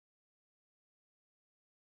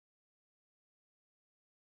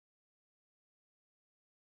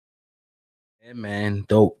Yeah, man,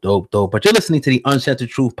 dope. But you're listening to the Uncensored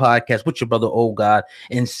Truth podcast with your brother, Old God,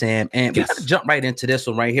 and Sam. And we gotta jump right into this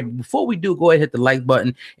one right here. But before we do, go ahead, hit the like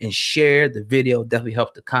button and share the video. Definitely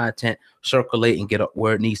help the content circulate and get up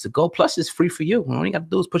where it needs to go. Plus, it's free for you. All you gotta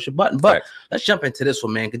do is push a button. But let's jump into this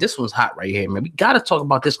one, man, because this one's hot right here, man. We gotta talk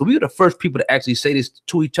about this. We were the first people to actually say this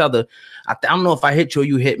to each other. I don't know if I hit you or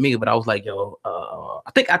you hit me, but I was like, yo,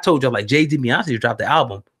 I think I told you, like, Jay-Z Beyonce dropped the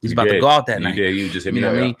album. He's about to go out that night. You just hit me. You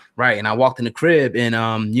know what I mean? Right. And I walked in the crib and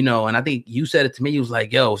and I think you said it to me. You was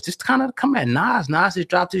like, yo, it's just kind of come at Nas. Nas just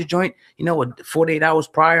dropped his joint, 48 hours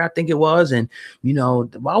prior, I think it was. And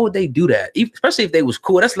why would they do that? Especially if they was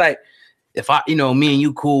cool. That's like if me and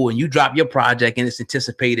you cool and you drop your project and it's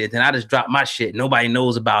anticipated, then I just drop my shit. Nobody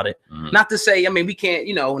knows about it. Not to say, we can't,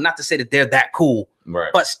 not to say that they're that cool. Right.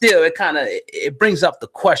 But still, it brings up the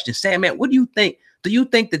question, Sam, man, what do you think? Do you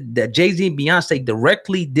think that Jay-Z and Beyonce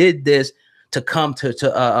directly did this to come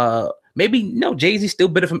to maybe Jay-Z still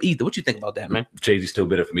bitter from Ether? What you think about that, man? Jay-Z still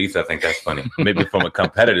bitter from Ether. I think that's funny. Maybe from a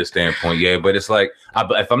competitive standpoint, yeah. But it's like,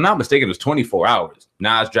 if I'm not mistaken, it was 24 hours.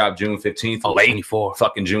 Nas dropped June 15th. Oh, 24.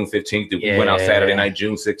 Fucking June 15th. It went out Saturday night,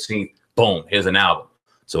 June 16th. Boom, here's an album.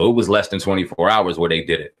 So it was less than 24 hours where they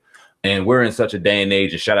did it. And we're in such a day and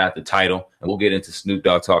age, and shout out to Tidal, and we'll get into Snoop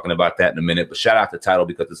Dogg talking about that in a minute, but shout out to Tidal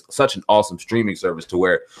because it's such an awesome streaming service to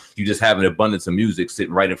where you just have an abundance of music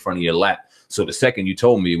sitting right in front of your lap. So the second you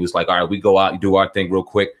told me, it was like, all right, we go out and do our thing real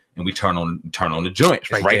quick, and we turn on the joint.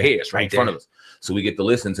 It's right here. It's right in front of us. So we get to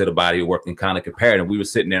listen to the body of work and kind of compare it. And we were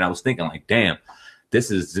sitting there, and I was thinking, like, damn,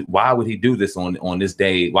 why would he do this on this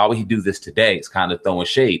day? Why would he do this today? It's kind of throwing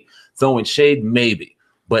shade. Throwing shade, maybe.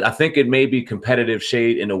 But I think it may be competitive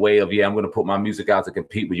shade in a way of, I'm going to put my music out to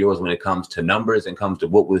compete with yours when it comes to numbers and comes to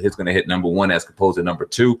what is going to hit number one as opposed to number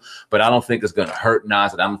two. But I don't think it's going to hurt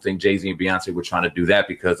Nas. And I don't think Jay-Z and Beyonce were trying to do that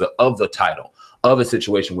because of the title of a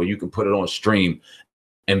situation where you can put it on stream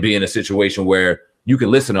and be in a situation where you can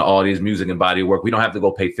listen to all these music and body of work. We don't have to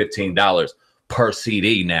go pay $15 per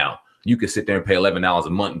CD now. You can sit there and pay $11 a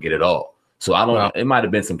month and get it all. So I don't know. It might have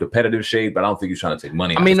been some competitive shade, but I don't think he's trying to take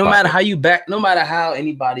money. I mean, no matter how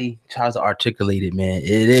anybody tries to articulate it, man,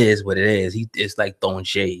 it is what it is. It's like throwing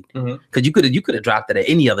shade. Because you could have dropped it at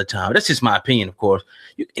any other time. That's just my opinion, of course.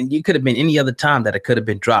 You could have been any other time that it could have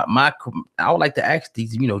been dropped. I would like to ask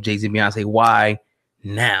these, Jay-Z and Beyonce, why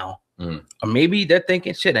now? Or maybe they're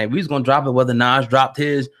thinking, shit, we was gonna drop it whether Nas dropped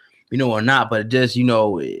his, or not, but it just,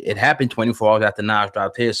 it happened 24 hours after Nas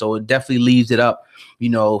dropped his. So it definitely leaves it up,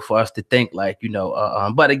 for us to think like,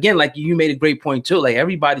 but again, like you made a great point too, like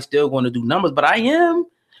everybody's still going to do numbers, but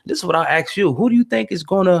this is what I'll ask you. Who do you think is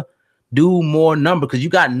going to do more numbers? Because you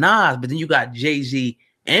got Nas, but then you got Jay-Z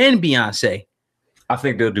and Beyonce. I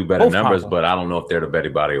think they'll do better numbers, but I don't know if they're the better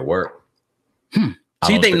body of work.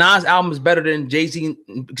 So you think Nas' album is better than Jay-Z?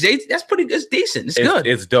 That's pretty good. It's decent. It's good.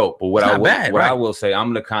 It's dope. But what I will say,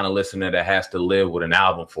 I'm the kind of listener that has to live with an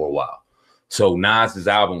album for a while. So Nas's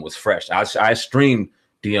album was fresh. I streamed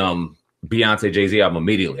the Beyonce Jay-Z album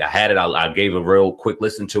immediately. I had it. I gave a real quick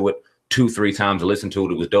listen to it 2-3 times to listen to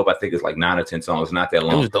it. It was dope. I think it's like 9 or 10 songs. Not that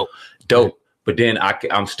long. It was dope. Dope. But then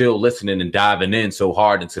I'm still listening and diving in so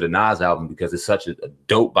hard into the Nas album because it's such a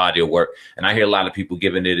dope body of work. And I hear a lot of people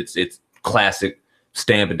giving it its classic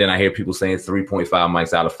stamp, and then I hear people saying 3.5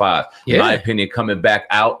 mics out of 5. In my opinion, coming back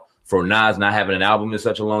out for Nas not having an album in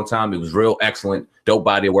such a long time, it was real excellent, dope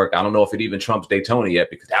body of work. I don't know if it even trumps Daytona yet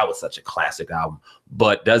because that was such a classic album.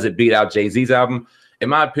 But does it beat out Jay-Z's album? In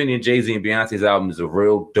my opinion, Jay-Z and Beyonce's album is a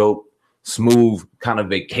real dope, smooth kind of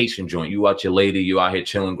vacation joint. You out your lady, you out here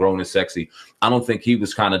chilling, grown and sexy. I don't think he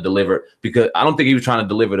was trying to deliver because I don't think he was trying to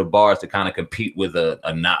deliver the bars to kind of compete with a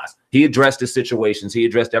Nas. He addressed his situations. He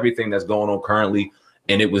addressed everything that's going on currently.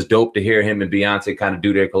 And it was dope to hear him and Beyonce kind of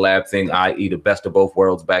do their collab thing, i.e. the best of both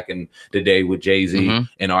worlds back in the day with Jay-Z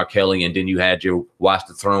and R. Kelly. And then you had your Watch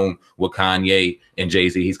the Throne with Kanye and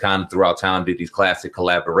Jay-Z. He's kind of throughout town did these classic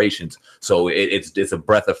collaborations. So it's a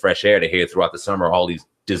breath of fresh air to hear throughout the summer, all these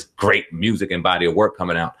just great music and body of work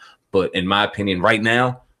coming out. But in my opinion, right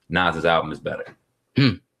now, Nas's album is better.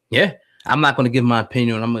 Yeah. I'm not going to give my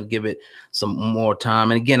opinion. I'm going to give it some more time.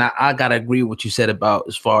 And again, I got to agree with what you said about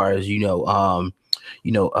as far as,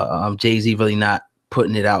 Jay-Z really not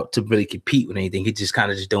putting it out to really compete with anything. He's just kind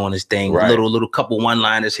of just doing his thing. Right. Little couple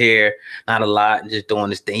one-liners here, not a lot, and just doing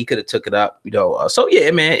his thing. He could have took it up, So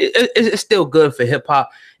yeah, man, it's still good for hip hop.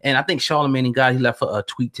 And I think Charlamagne and God, he left a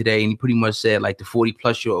tweet today, and he pretty much said like the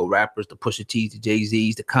 40-plus-year-old rappers, the Pusha T's, the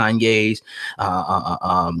Jay-Z's, the Kanye's,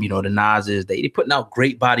 the Nas's, they putting out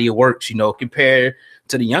great body of works, compared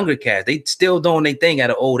to the younger cats. They still doing their thing at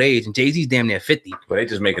an old age, and Jay-Z's damn near 50. But they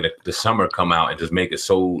just making the summer come out and just make it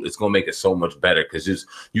so it's gonna make it so much better because just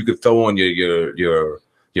you could throw on your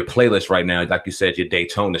playlist right now, like you said, your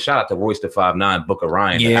Daytona. Shout out to Royce the 5'9", Book of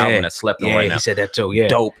Ryan, the album that slept on right now. He said that too. Yeah,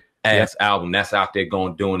 dope ass album that's out there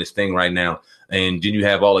doing this thing right now. And then you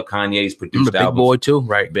have all of Kanye's produced albums. Big Boy too,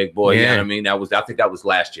 right? Big Boy, you know what I mean? I think that was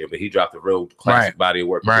last year, but he dropped a real classic body of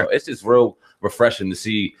work. Right. So it's just real refreshing to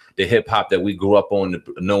see the hip hop that we grew up on,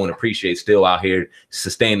 know and appreciate, still out here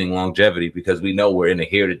sustaining longevity, because we know we're in the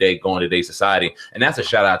here today, going today society. And that's a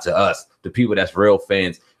shout out to us, the people that's real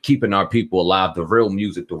fans, keeping our people alive, the real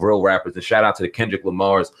music, the real rappers. And shout out to the Kendrick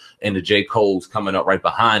Lamars and the J. Cole's coming up right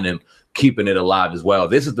behind them, keeping it alive as well.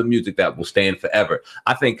 This is the music that will stand forever.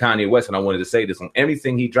 I think Kanye West, and I wanted to say this, on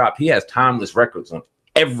everything he dropped, he has timeless records on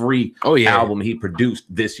every album he produced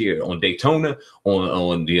this year. On Daytona,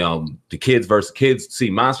 on the Kids versus Kids, See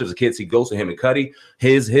Monsters, the Kids See Ghosts, of him and Cudi,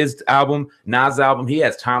 his album, Nas album, he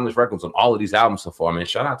has timeless records on all of these albums so far, man.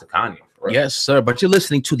 Shout out to Kanye. Right. Yes, sir. But you're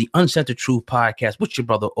listening to the Uncensored Truth podcast with your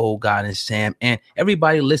brother, Old God, and Sam. And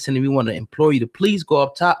everybody listening, we want to implore you to please go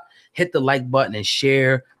up top, hit the like button, and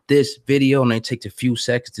share this video. And it takes a few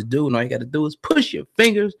seconds to do. And all you got to do is push your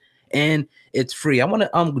fingers, and it's free. I want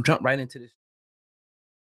to jump right into this.